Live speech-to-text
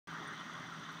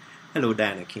Hello,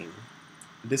 Diana King.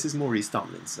 This is Maurice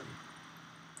Tomlinson,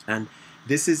 and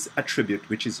this is a tribute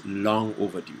which is long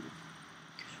overdue.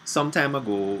 Some time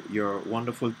ago, your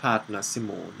wonderful partner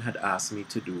Simone had asked me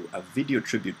to do a video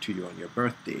tribute to you on your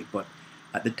birthday, but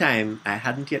at the time, I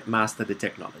hadn't yet mastered the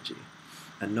technology.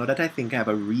 And now that I think I have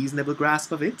a reasonable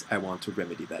grasp of it, I want to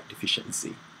remedy that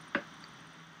deficiency.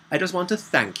 I just want to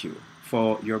thank you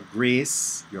for your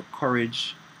grace, your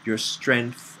courage, your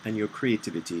strength, and your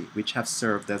creativity, which have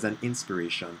served as an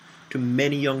inspiration to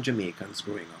many young Jamaicans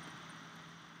growing up.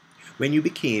 When you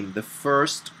became the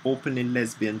first openly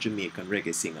lesbian Jamaican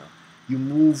reggae singer, you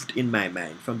moved in my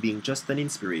mind from being just an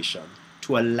inspiration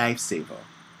to a lifesaver.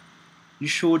 You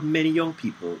showed many young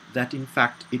people that in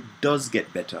fact it does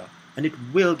get better and it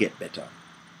will get better.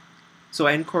 So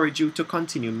I encourage you to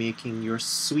continue making your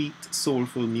sweet,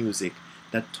 soulful music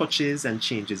that touches and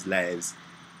changes lives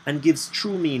and gives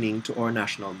true meaning to our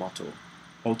national motto,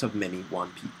 out of many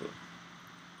one people.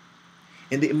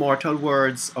 In the immortal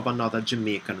words of another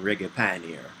Jamaican reggae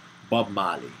pioneer, Bob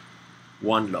Marley,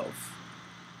 one love.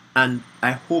 And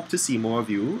I hope to see more of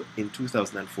you in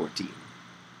 2014.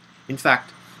 In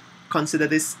fact, consider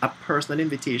this a personal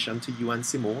invitation to you and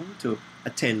Simone to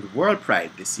attend World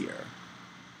Pride this year.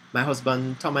 My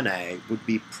husband Tom and I would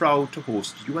be proud to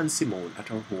host you and Simone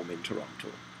at our home in Toronto.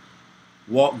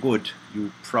 Walk good,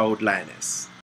 you proud lioness.